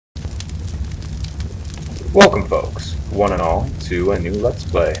Welcome folks, one and all, to a new Let's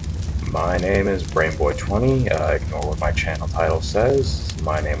Play. My name is Brainboy20, ignore what my channel title says,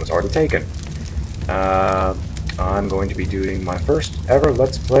 my name was already taken. I'm going to be doing my first ever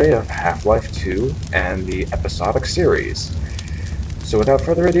Let's Play of Half-Life 2 and the episodic series. So without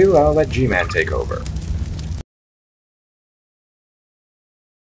further ado, I'll let G-Man take over.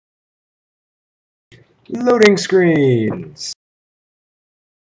 Loading screens!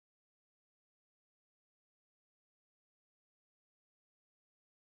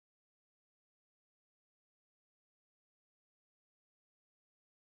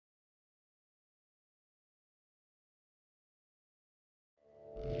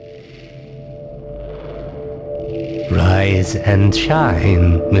 Rise and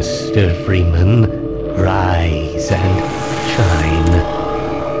shine, Mr. Freeman. Rise and shine.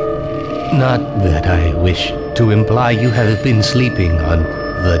 Not that I wish to imply you have been sleeping on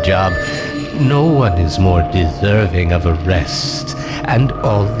the job. No one is more deserving of a rest, and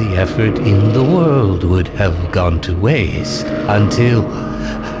all the effort in the world would have gone to waste until...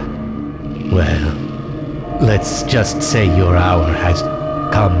 well, let's just say your hour has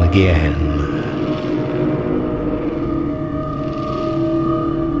come again.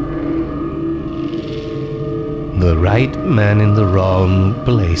 The right man in the wrong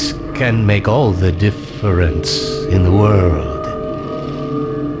place can make all the difference in the world.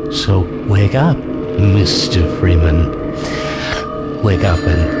 So wake up, Mr. Freeman. Wake up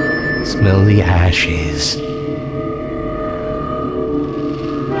and smell the ashes.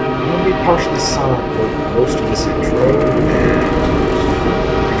 Let me partially silent for most of this intro, and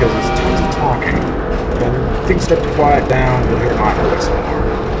because there's tons of talking. When things start to quiet down, you'll hear my voice more.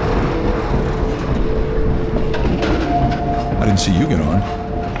 I didn't see you get on.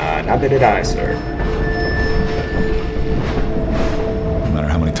 Neither did I, sir. No matter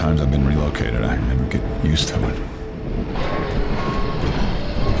how many times I've been relocated, I never get used to it.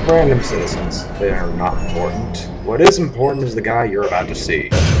 Random citizens, they are not important. What is important is the guy you're about to see.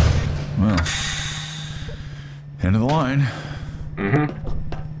 Well, end of the line.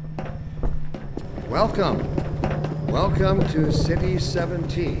 Welcome. Welcome to City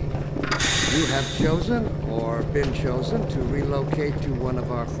 17. You have chosen, or been chosen, to relocate to one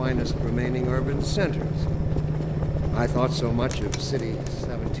of our finest remaining urban centers. I thought so much of City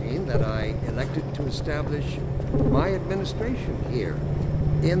 17 that I elected to establish my administration here,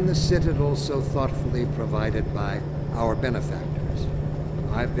 in the citadel so thoughtfully provided by our benefactors.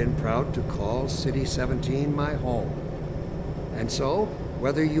 I've been proud to call City 17 my home. And so,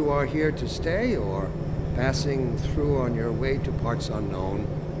 whether you are here to stay or passing through on your way to parts unknown,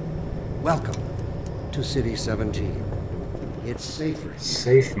 welcome to City 17. It's safer.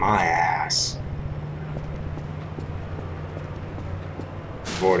 Safe my ass.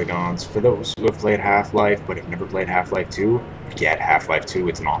 Vortigons. For those who have played Half-Life but have never played Half-Life 2, get Half-Life 2,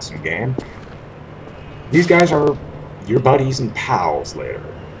 it's an awesome game. These guys are your buddies and pals later.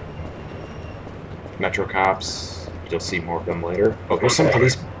 Metro cops, you'll see more of them later. Oh, here's some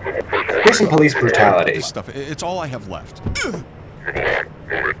police brutality. This stuff, it's all I have left.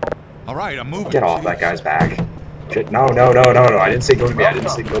 All right, I'm moving. Get off that guy's back. Shit, no, I didn't say go to me, I didn't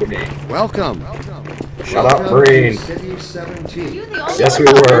say go to me. Welcome. Shut up, Marine. City 17. Yes, we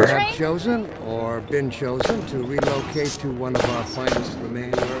You were. have chosen, or been chosen, to relocate to one of our finest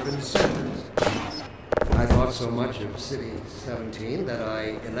remaining urban centers. I thought so much of City 17 that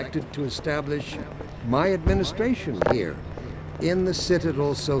I elected to establish my administration here, in the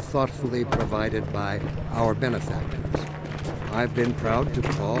citadel so thoughtfully provided by our benefactors. I've been proud to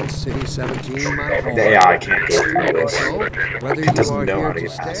call City 17 my home. The AI can't go through this. So, whether It you doesn't are know here how to to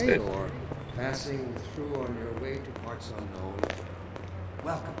get past stay it. or passing through on your way to parts unknown,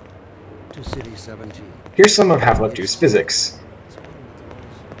 welcome to City 17. Here's some of Half-Life 2's physics.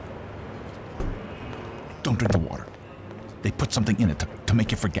 Don't drink the water. They put something in it to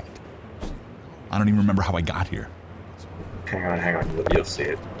make you forget. I don't even remember how I got here. Hang on, you'll see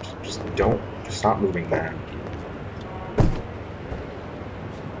it. Just stop moving that.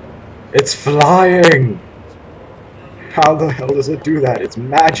 It's flying! How the hell does it do that? It's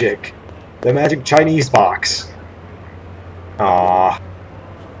magic! The magic Chinese box. Aww.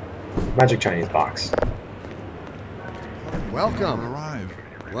 Magic Chinese box. Welcome. Arrive.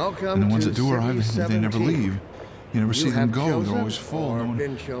 Welcome And the ones to that do arrive, City they never 17. leave. You never see them have go. They're chosen always full. or No one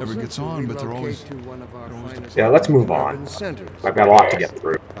been ever chosen gets to on, but they're always... relocate to one of our finest Yeah, let's move on. urban centers. I've got a lot to get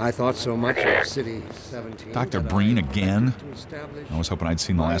through. I thought so much of City 17. Dr. that Breen I again? elected to establish I was hoping I'd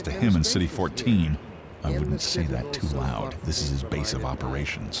seen the my last of him in City administration 14. I in the wouldn't say that citadel too so loud. This is his thoughtfully base of provided by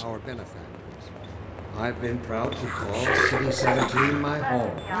operations. Our benefactors. I've been proud to call City 17 my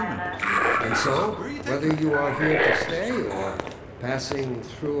home. And so, whether you are here to stay or passing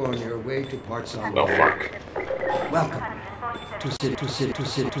through on your way to parts on Well, fuck. welcome to City.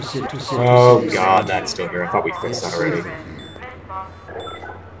 Oh god, that's still here. I thought we fixed that already.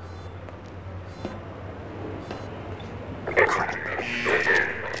 Oh, crap.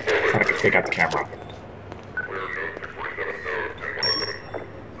 I could take out the camera.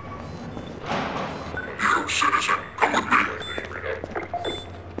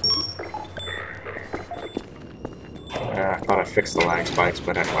 I thought I fixed the lag spikes,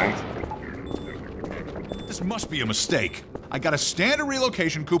 but anyway. This must be a mistake. I got a standard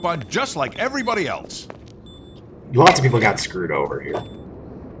relocation coupon just like everybody else. Lots of people got screwed over here.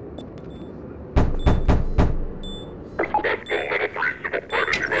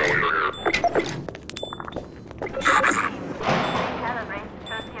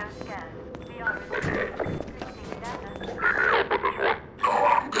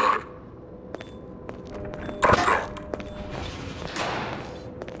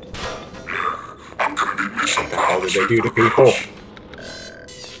 What did they do to people?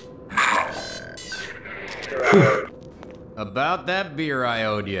 About that beer I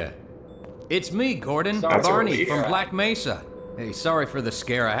owed you. It's me, Gordon. That's Barney relief. from Black Mesa. Hey, sorry for the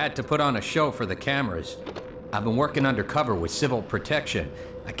scare. I had to put on a show for the cameras. I've been working undercover with civil protection.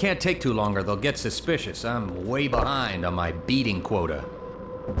 I can't take too long or they'll get suspicious. I'm way behind on my beating quota.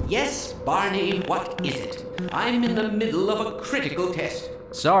 Yes, Barney, what is it? I'm in the middle of a critical test.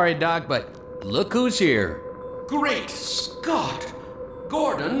 Sorry, Doc, but look who's here. Great Scott!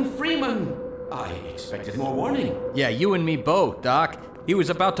 Gordon Freeman! I expected more warning. Yeah, you and me both, Doc. He was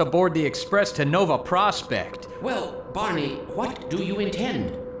about to board the express to Nova Prospect. Well, Barney, what do you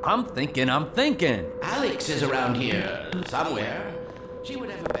intend? I'm thinking. Alex is around here, somewhere. She would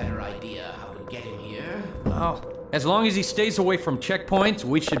have a better idea how to get him here. Oh, as long as he stays away from checkpoints,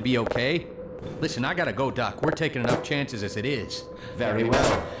 we should be okay. Listen, I gotta go, Doc. We're taking enough chances as it is. Very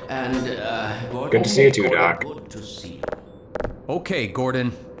well. And, Gordon... Good to see you too, Doc. Good to see you. Okay,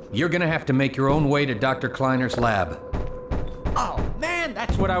 Gordon. You're gonna have to make your own way to Dr. Kleiner's lab. Oh, man,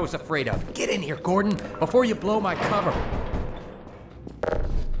 that's what I was afraid of. Get in here, Gordon, before you blow my cover.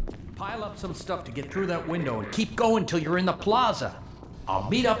 Pile up some stuff to get through that window and keep going till you're in the plaza. I'll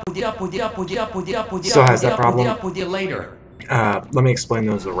meet up with you Still has that problem. with you later. Let me explain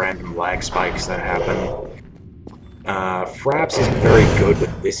those random lag spikes that happen. Fraps isn't very good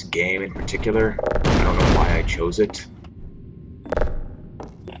with this game in particular. I don't know why I chose it.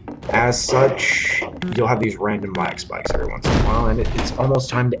 As such, you'll have these random lag spikes every once in a while, and it's almost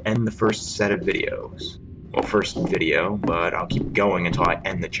time to end the first set of videos. Well, first video, but I'll keep going until I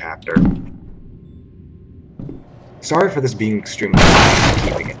end the chapter. Sorry for this being extremely long,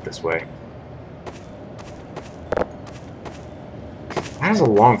 keeping it this way. That has a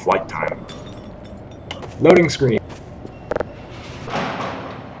long flight time. Loading screen.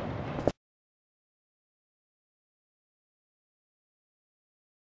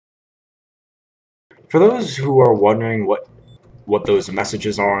 For those who are wondering what those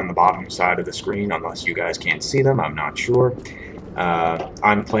messages are on the bottom side of the screen, unless you guys can't see them, I'm not sure.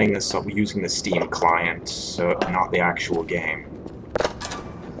 I'm playing this using the Steam client, so not the actual game.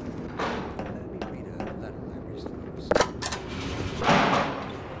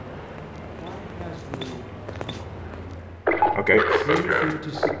 Okay.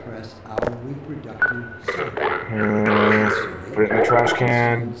 To suppress our reproductive Put it in the trash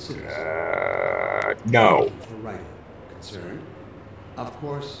can. No. for writing concern. Of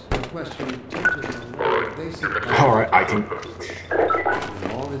course, the question touches on the basic Alright, I can...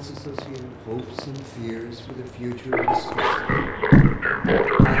 and all its associated hopes and fears for the future of the species.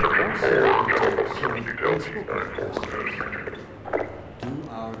 I also some unspoken questions. Do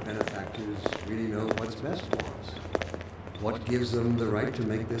our benefactors really know what's best for us? What gives them the right to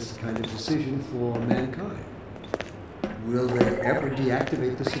make this kind of decision for mankind? Will they ever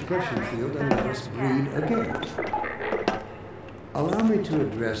deactivate the suppression field and let us breed again? Allow me to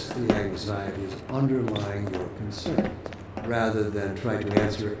address the anxieties underlying your concerns, rather than try to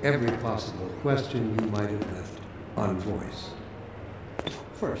answer every possible question you might have left unvoiced.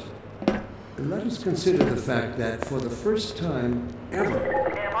 First, let us consider the fact that for the first time ever,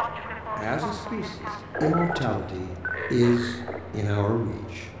 as a species, immortality is in our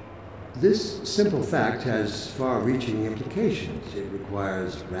reach. This simple fact has far-reaching implications. It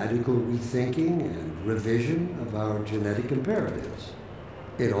requires radical rethinking and revision of our genetic imperatives.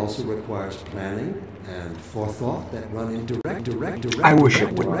 It also requires planning and forethought that run in direct I wish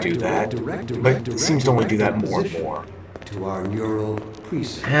it wouldn't do that, but it seems to only do that more and more. to our neural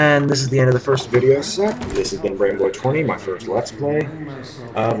precinct. And this is the end of the first video set. This has been Brainboy20, my first Let's Play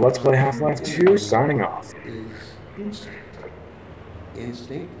of Let's Play Half-Life 2, signing off. Is instinct.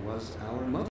 Instinct was our mother.